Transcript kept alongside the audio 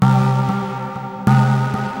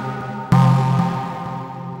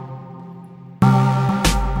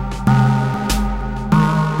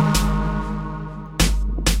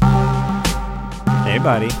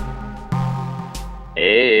buddy.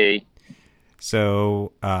 Hey.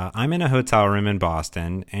 So I'm in a hotel room in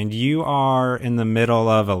Boston, and you are in the middle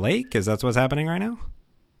of a lake. Is that what's happening right now?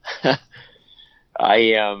 I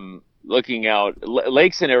am looking out.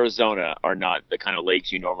 Lakes in Arizona are not the kind of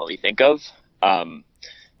lakes you normally think of.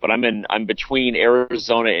 But I'm between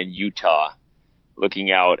Arizona and Utah,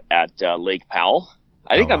 looking out at Lake Powell.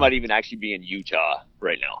 I think I might even actually be in Utah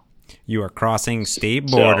right now. You are crossing state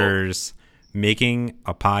borders, making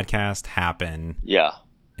a podcast happen. Yeah.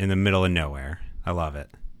 In the middle of nowhere. I love it.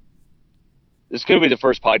 This could be the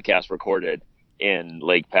first podcast recorded in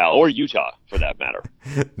Lake Powell, or Utah, for that matter.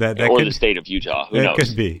 Or the state of Utah. Who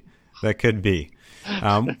knows? That could be.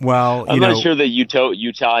 Well, I'm not sure that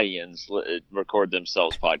Utahians record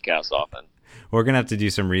themselves podcasts often. We're going to have to do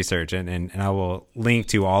some research, and I will link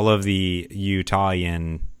to all of the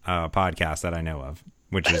Utahian podcasts that I know of,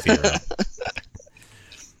 which is zero.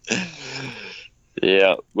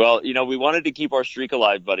 Yeah. Well, we wanted to keep our streak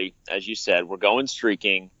alive, buddy. As you said, we're going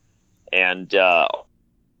streaking, and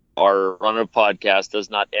our run of podcast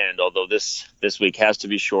does not end, although this week has to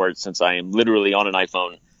be short since I am literally on an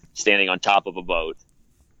iPhone standing on top of a boat.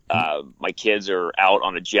 My kids are out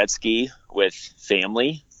on a jet ski with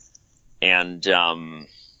family, and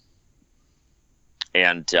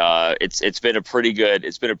it's been a pretty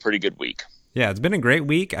good week. Yeah, it's been a great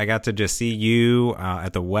week. I got to just see you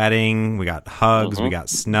at the wedding. We got hugs. We got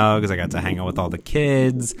snugs. I got to hang out with all the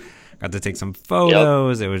kids. Got to take some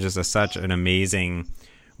photos. Yep. It was just such an amazing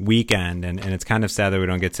weekend. And it's kind of sad that we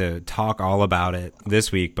don't get to talk all about it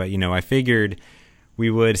this week. But, I figured we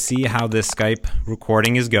would see how this Skype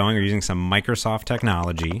recording is going. We're using some Microsoft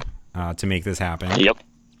technology to make this happen. Yep.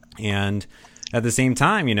 And at the same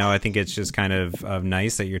time, I think it's just kind of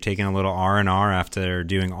nice that you're taking a little R&R after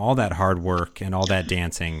doing all that hard work and all that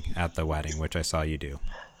dancing at the wedding, which I saw you do.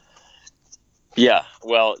 Yeah.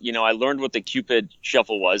 Well, I learned what the Cupid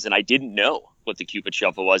Shuffle was, and I didn't know what the Cupid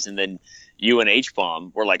Shuffle was. And then you and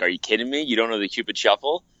H-Bomb were like, are you kidding me? You don't know the Cupid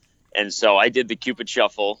Shuffle? And so I did the Cupid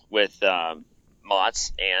Shuffle with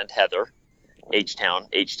Motts and Heather, H-Town,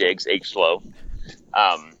 H-Diggs, H-Slow.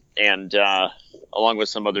 And along with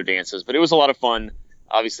some other dances, but it was a lot of fun.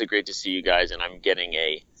 Obviously great to see you guys, and I'm getting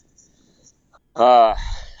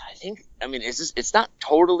it's not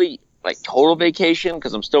totally like total vacation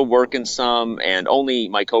because I'm still working some, and only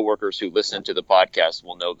my coworkers who listen to the podcast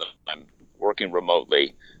will know that I'm working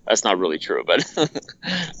remotely. That's not really true, but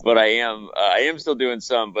but I am still doing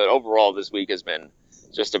some. But overall, this week has been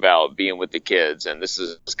just about being with the kids, and this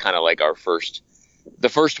is kind of like the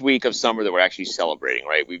first week of summer that we're actually celebrating,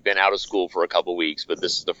 right? We've been out of school for a couple weeks, but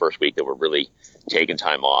this is the first week that we're really taking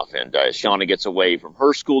time off. And Shauna gets away from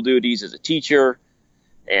her school duties as a teacher,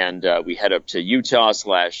 and we head up to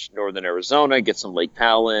Utah/Northern Arizona, get some Lake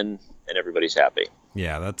Powell in, and everybody's happy.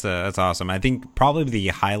 Yeah, that's awesome. I think probably the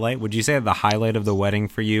highlight, would you say the highlight of the wedding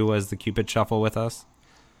for you was the Cupid Shuffle with us?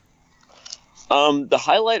 The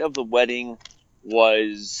highlight of the wedding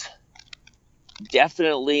was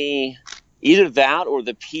definitely either that or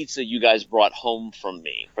the pizza you guys brought home from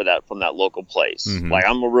me from that local place. Mm-hmm. Like,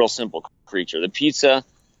 I'm a real simple creature. The pizza,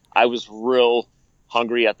 I was real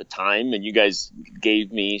hungry at the time, and you guys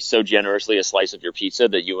gave me so generously a slice of your pizza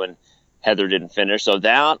that you and Heather didn't finish. So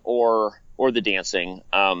that or the dancing.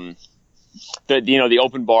 The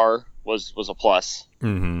open bar was a plus.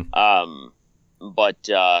 Mm-hmm. But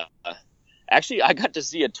actually, I got to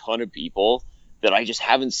see a ton of people that I just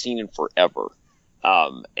haven't seen in forever.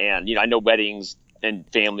 And I know weddings and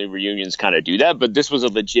family reunions kind of do that, but this was a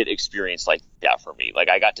legit experience like that for me. Like,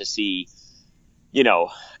 I got to see,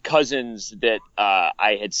 cousins that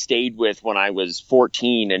I had stayed with when I was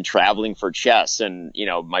 14 and traveling for chess. And,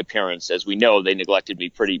 my parents, as we know, they neglected me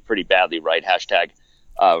pretty badly, right? Hashtag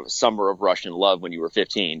summer of Russian love when you were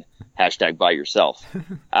 15. Hashtag by yourself.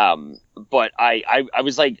 But I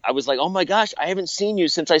was like, oh my gosh, I haven't seen you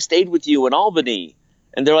since I stayed with you in Albany.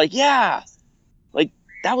 And they're like, yeah.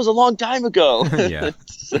 That was a long time ago. Yeah.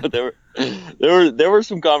 So there were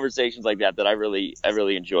some conversations like that I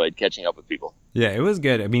really enjoyed catching up with people. Yeah, it was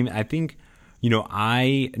good. I mean, I think,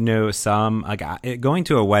 I know some, going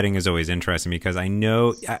to a wedding is always interesting because I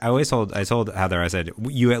told Heather, I said,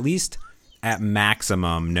 you at least at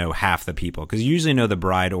maximum know half the people, because you usually know the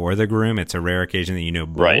bride or the groom. It's a rare occasion that you know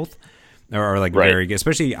both. Right. Or like right. Very good.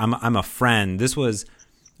 Especially I'm a friend. This was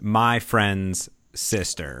my friend's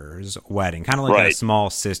sister's wedding, kind of like right. a small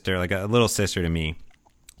sister, like a little sister to me.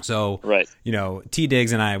 So, right. T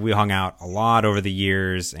Diggs and I, we hung out a lot over the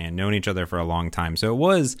years and known each other for a long time. So it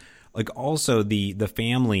was like also the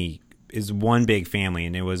family is one big family,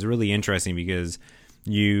 and it was really interesting because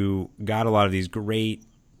you got a lot of these great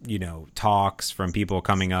talks from people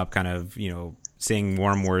coming up, kind of, saying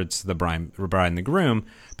warm words to the bride and the groom,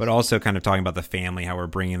 but also kind of talking about the family, how we're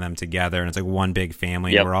bringing them together. And it's like one big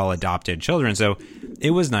family. Yep. And we're all adopted children. So it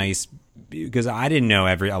was nice because I didn't know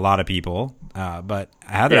a lot of people, but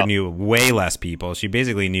Heather knew way less people. She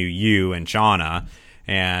basically knew you and Shauna,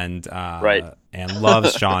 and and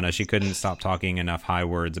loves Shauna. She couldn't stop talking enough high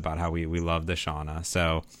words about how we love the Shauna.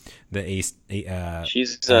 So the ace,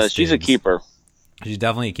 she's a keeper. She's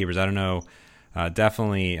definitely a keeper. I don't know.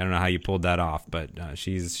 Definitely, I don't know how you pulled that off, but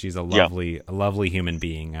she's a lovely human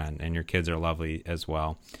being, and your kids are lovely as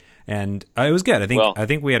well. And it was good. I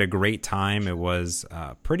think we had a great time. It was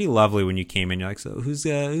pretty lovely when you came in. You're like, so who's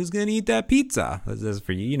gonna eat that pizza? This is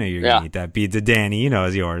for you. You're gonna eat that pizza, Danny.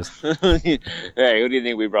 It's yours. Hey, who do you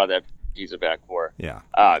think we brought that pizza back for? Yeah.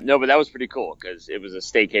 No, but that was pretty cool because it was a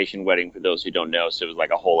staycation wedding for those who don't know. So it was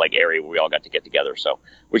like a whole area where we all got to get together. So,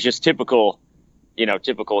 which is typical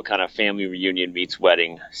kind of family reunion meets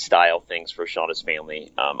wedding style things for Shauna's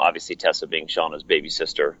family. Obviously, Tessa being Shauna's baby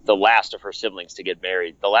sister, the last of her siblings to get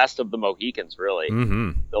married, the last of the Mohicans, really.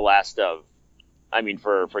 Mm-hmm. The last of,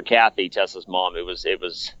 for Kathy, Tessa's mom, it was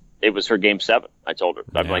her game 7. I told her,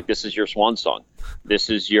 I'm like, this is your swan song. This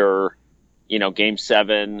is your, game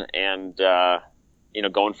 7, and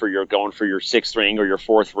going for your 6th ring or your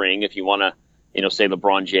 4th ring if you want to, say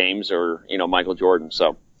LeBron James or Michael Jordan.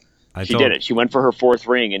 So. She did it. She went for her 4th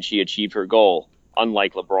ring, and she achieved her goal,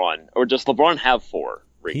 unlike LeBron. Or does LeBron have 4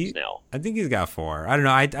 rings now? I think he's got 4. I don't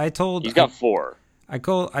know. He's got 4. I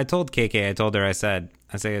told KK. I told her. I said,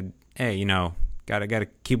 hey, gotta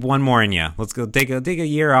keep one more in you. Let's go take a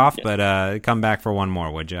year off, but come back for one more,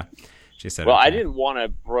 would you? She said. Well, okay. I didn't want to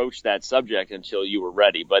broach that subject until you were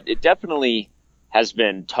ready, but it definitely has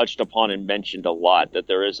been touched upon and mentioned a lot that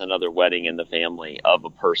there is another wedding in the family of a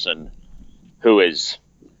person who is.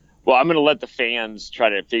 Well, I'm going to let the fans try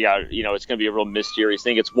to figure out, it's going to be a real mysterious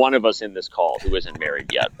thing. It's one of us in this call who isn't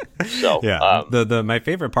married yet. So, yeah. My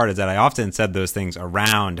favorite part is that I often said those things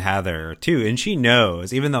around Heather too. And she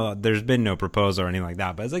knows, even though there's been no proposal or anything like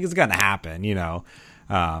that, but it's like, it's going to happen,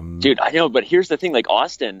 Dude, I know. But here's the thing, like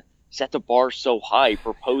Austin set the bar so high,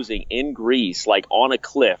 proposing in Greece, like on a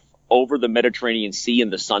cliff over the Mediterranean Sea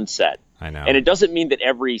in the sunset. I know. And it doesn't mean that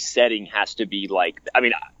every setting has to be like, I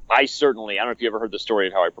don't know if you ever heard the story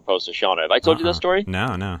of how I proposed to Shauna. Have I told you that story?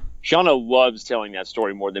 No. Shauna loves telling that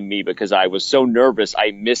story more than me because I was so nervous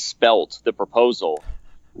I misspelt the proposal.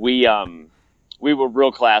 We were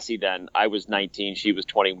real classy then. I was 19, she was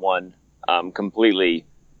 21, completely,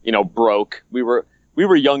 broke. We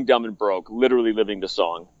were young, dumb, and broke, literally living the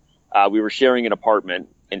song. We were sharing an apartment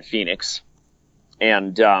in Phoenix,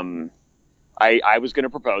 and I was going to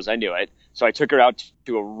propose. I knew it. So I took her out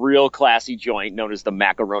to a real classy joint known as the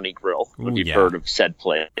Macaroni Grill. If you've heard of said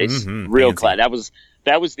place, real classy.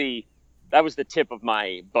 That was the tip of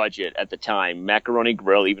my budget at the time. Macaroni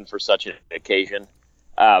Grill, even for such an occasion.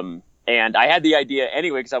 And I had the idea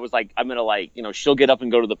anyway because I was like, I'm gonna she'll get up and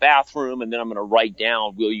go to the bathroom, and then I'm gonna write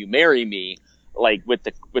down, "Will you marry me?" like with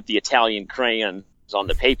the Italian crayons on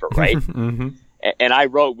the paper, right? Mm-hmm. And I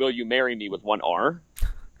wrote, "Will you marry me?" with one R.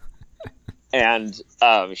 And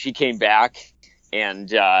she came back and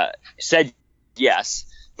said yes,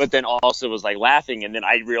 but then also was like laughing. And then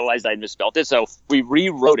I realized I'd misspelled it. So we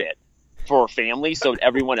rewrote it for family so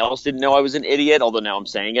everyone else didn't know I was an idiot, although now I'm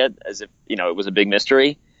saying it as if, it was a big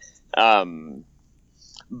mystery. But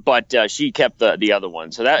she kept the other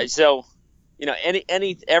one. So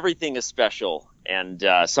everything is special. And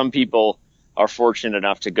some people are fortunate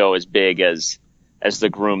enough to go as big as the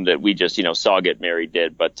groom that we just, saw get married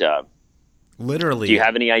did. But literally, do you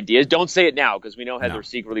have any ideas? Don't say it now because we know Heather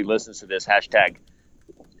secretly listens to this. Hashtag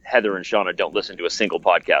Heather and Shauna don't listen to a single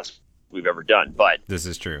podcast we've ever done. But this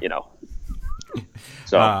is true.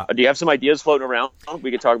 So do you have some ideas floating around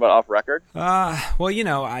we could talk about off record? Well,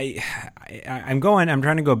 I'm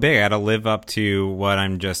trying to go big. I got to live up to what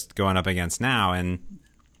I'm just going up against now. And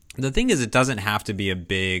the thing is, it doesn't have to be a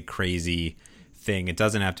big, crazy thing. It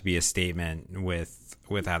doesn't have to be a statement with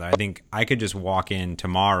Heather. I think I could just walk in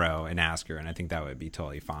tomorrow and ask her, and I think that would be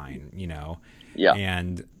totally fine, Yeah.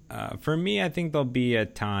 And for me, I think there'll be a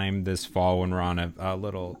time this fall when we're on a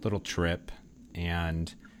little trip,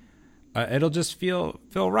 and it'll just feel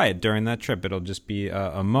right during that trip. It'll just be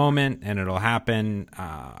a moment, and it'll happen.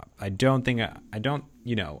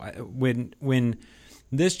 When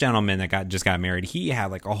this gentleman that just got married, he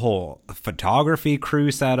had like a whole photography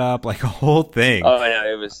crew set up, like a whole thing. Oh,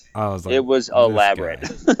 yeah, it was elaborate.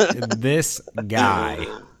 This guy,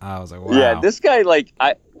 I was like, wow. Yeah, this guy,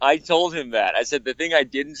 I told him that. I said, the thing I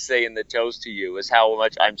didn't say in the toast to you is how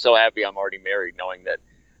much I'm so happy I'm already married, knowing that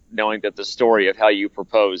knowing that the story of how you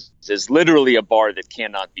proposed is literally a bar that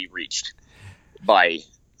cannot be reached by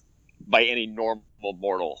any normal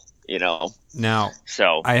mortal, you know. Now,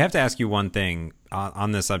 so I have to ask you one thing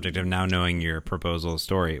on the subject of now knowing your proposal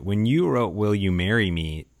story. When you wrote "Will you marry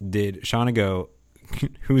me," did Shauna go,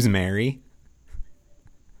 "Who's Mary"?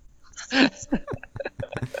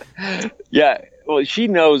 Yeah, well, she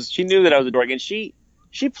knew that I was a dork, and she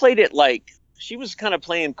played it like she was kind of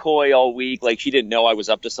playing coy all week, like she didn't know I was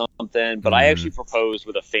up to something. But I actually proposed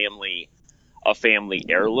with a family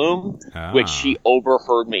heirloom, which she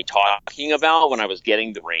overheard me talking about when I was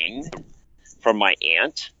getting the ring from my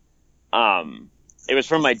aunt. It was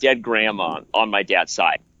from my dead grandma on my dad's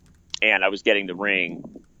side, and I was getting the ring.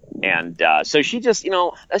 And so she just,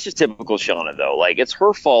 that's just typical Shauna, though. Like, it's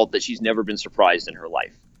her fault that she's never been surprised in her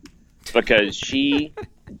life, because she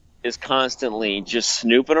is constantly just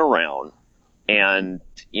snooping around and,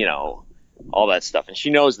 all that stuff. And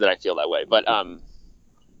she knows that I feel that way.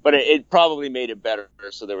 But it probably made it better,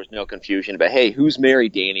 so there was no confusion about, hey, who's Mary,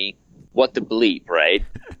 Danny? What the bleep, right?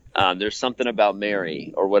 There's something about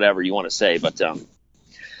Mary or whatever you want to say. But,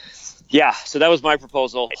 yeah, so that was my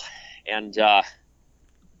proposal. And,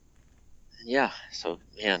 yeah, so,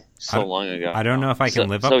 man, long ago. I don't know if I can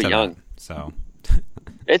live up to that. So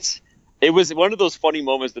it was one of those funny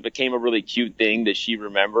moments that became a really cute thing that she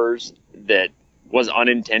remembers that was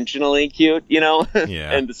unintentionally cute,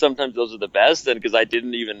 Yeah. And sometimes those are the best. And because I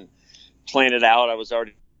didn't even plan it out, I was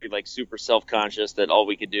already like super self-conscious that all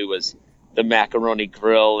we could do was the macaroni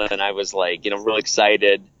grill. And I was like, real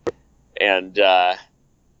excited. And,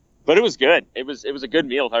 but it was good. It was a good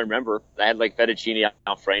meal. If I remember, I had like fettuccine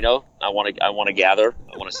alfredo. I want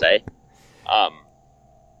to say,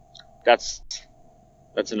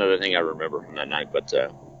 that's another thing I remember from that night. But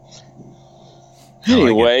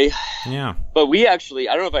anyway, yeah. But we actually,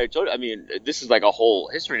 I don't know if I told you. I mean, this is like a whole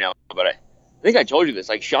history now. But I think I told you this.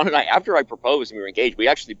 Like Sean and I, after I proposed and we were engaged, we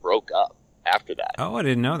actually broke up after that. Oh, I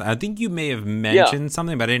didn't know that. I think you may have mentioned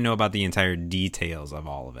something, but I didn't know about the entire details of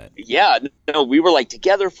all of it. Yeah, no, we were like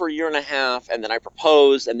together for a year and a half, and then I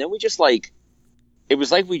proposed, and then we just it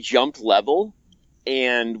was like we jumped level,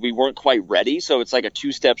 and we weren't quite ready. So it's like a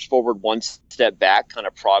 2 steps forward, 1 step back kind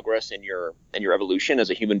of progress in your evolution as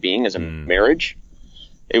a human being, as a marriage.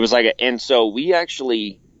 It was like, and so we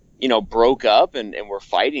actually, broke up and were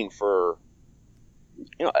fighting for.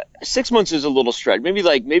 6 months is a little stretch. Maybe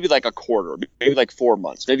like a quarter, maybe like 4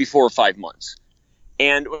 months, maybe 4 or 5 months.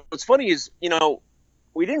 And what's funny is,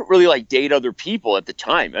 we didn't really like date other people at the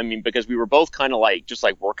time. I mean, because we were both kind of like just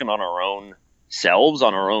like working on our own selves,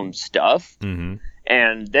 on our own stuff. Mm-hmm.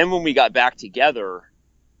 And then when we got back together,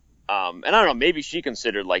 and I don't know, maybe she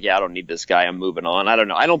considered like, yeah, I don't need this guy, I'm moving on. I don't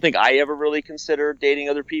know. I don't think I ever really considered dating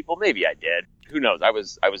other people. Maybe I did. Who knows? I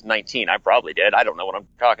was 19. I probably did. I don't know what I'm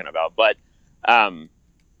talking about, but.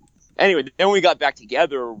 Anyway, then when we got back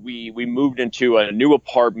together, we moved into a new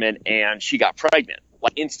apartment and she got pregnant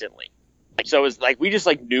like instantly. So it was like, we just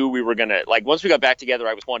like knew we were going to like, once we got back together,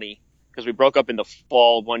 I was 20 because we broke up in the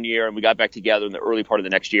fall 1 year and we got back together in the early part of the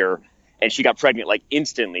next year. And she got pregnant like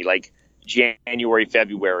instantly, like January,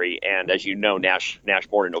 February. And as you know, Nash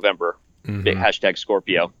born in November, big hashtag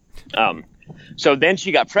Scorpio. So then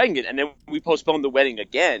she got pregnant and then we postponed the wedding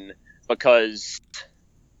again because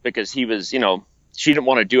he was, she didn't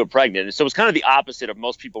want to do it pregnant. And so it was kind of the opposite of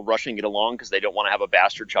most people rushing it along because they don't want to have a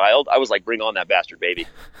bastard child. I was like, bring on that bastard baby.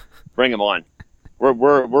 Bring him on.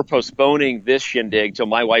 We're postponing this shindig till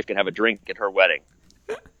my wife can have a drink at her wedding.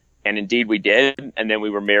 And indeed we did. And then we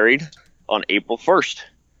were married on April 1st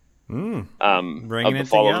of the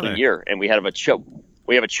following year. And we have a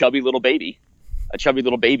chubby little baby. A chubby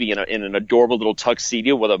little baby in an adorable little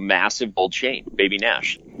tuxedo with a massive gold chain. Baby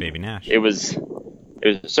Nash.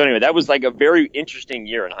 So anyway, that was like a very interesting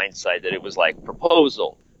year in hindsight, that it was like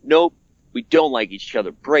proposal. Nope, we don't like each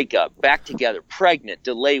other. Break up, back together, pregnant,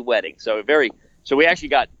 delay wedding. So we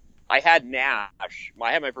actually I had Nash.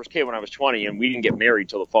 I had my first kid when I was 20 and we didn't get married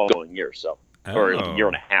till the following year. Or like a year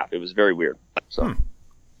and a half. It was very weird. So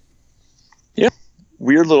yeah,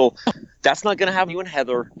 weird little, that's not going to happen to you and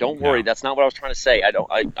Heather. Don't worry. No. That's not what I was trying to say.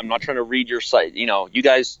 I'm not trying to read your site. You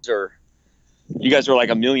guys are like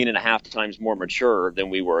 1.5 million times more mature than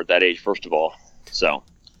we were at that age, first of all. So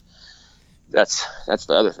that's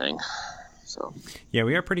the other thing. So yeah,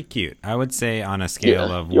 we are pretty cute. I would say on a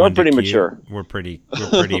scale of you're 1 pretty to mature. Cute, we're pretty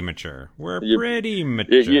mature. We're pretty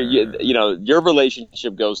mature. Your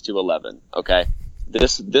relationship goes to 11. Okay,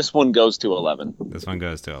 this one goes to 11. This one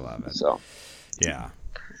goes to 11. So yeah.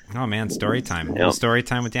 Oh man, story time. Yep. Story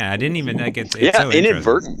time with Dan. I didn't even like it's yeah, so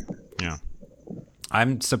inadvertent. Yeah.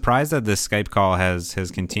 I'm surprised that this Skype call has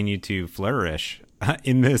continued to flourish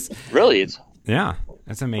in this. Really, it's. Yeah,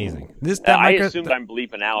 that's amazing. I assumed I'm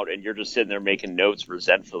bleeping out, and you're just sitting there making notes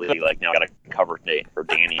resentfully, like, now I got to cover for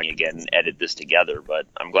Danny again and edit this together. But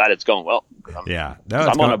I'm glad it's going well.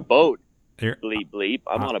 I'm on a boat. Bleep, bleep.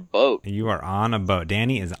 I'm on a boat. You are on a boat.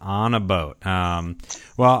 Danny is on a boat.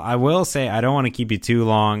 Well, I will say I don't want to keep you too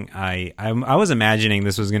long. I was imagining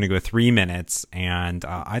this was going to go 3 minutes, and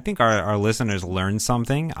I think our listeners learned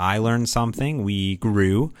something. I learned something. We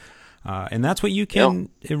grew. And that's what you can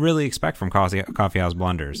really expect from Coffee House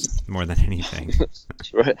Blunders more than anything.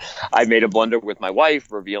 I made a blunder with my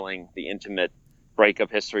wife, revealing the intimate breakup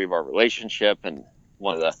history of our relationship, and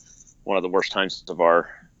one of the worst times of our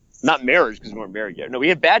not marriage, because we weren't married yet. No, we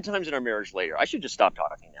had bad times in our marriage later. I should just stop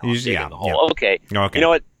talking now. Okay. You know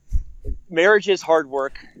what? Marriage is hard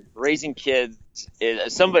work. Raising kids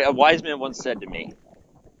is a wise man once said to me,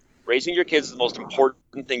 raising your kids is the most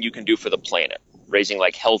important thing you can do for the planet. Raising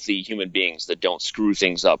like healthy human beings that don't screw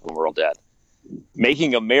things up when we're all dead.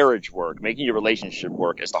 Making a marriage work, making your relationship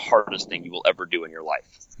work is the hardest thing you will ever do in your life.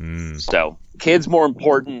 So kids more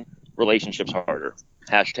important, relationships harder.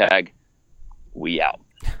 # we out.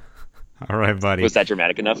 All right, buddy. Was that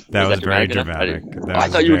dramatic enough? That was very dramatic. I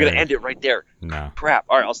thought you were going to end it right there. No. Crap.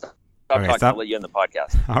 All right, I'll stop talking. I'll let you end the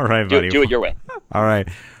podcast. All right, buddy. Do it your way. All right.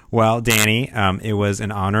 Well, Danny, it was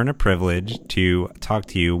an honor and a privilege to talk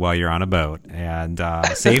to you while you're on a boat. And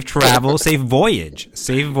safe travel, safe voyage.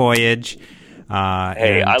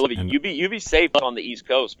 Hey, I love it. You be safe on the East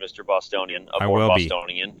Coast, Mr. Bostonian. I will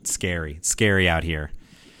Bostonian. Be. It's scary out here.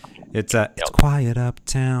 It's quiet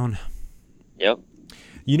uptown. Yep.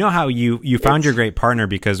 You know how you found your great partner,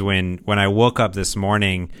 because when I woke up this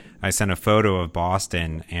morning, I sent a photo of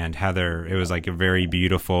Boston and Heather. It was like a very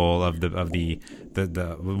beautiful of the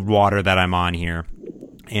water that I'm on here,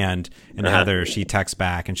 and Heather, she texts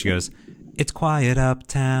back and she goes, "It's quiet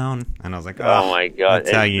uptown," and I was like, "Oh my god!"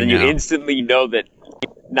 That's how you know. You instantly know that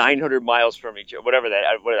 900 miles from each other, whatever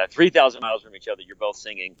that 3,000 miles from each other, you're both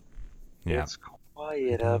singing. Yeah. It's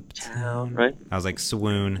quiet uptown, right? I was like,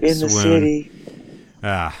 swoon in the city.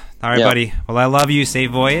 All right, buddy. Well, I love you. Safe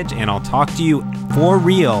voyage, and I'll talk to you for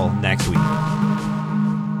real next week.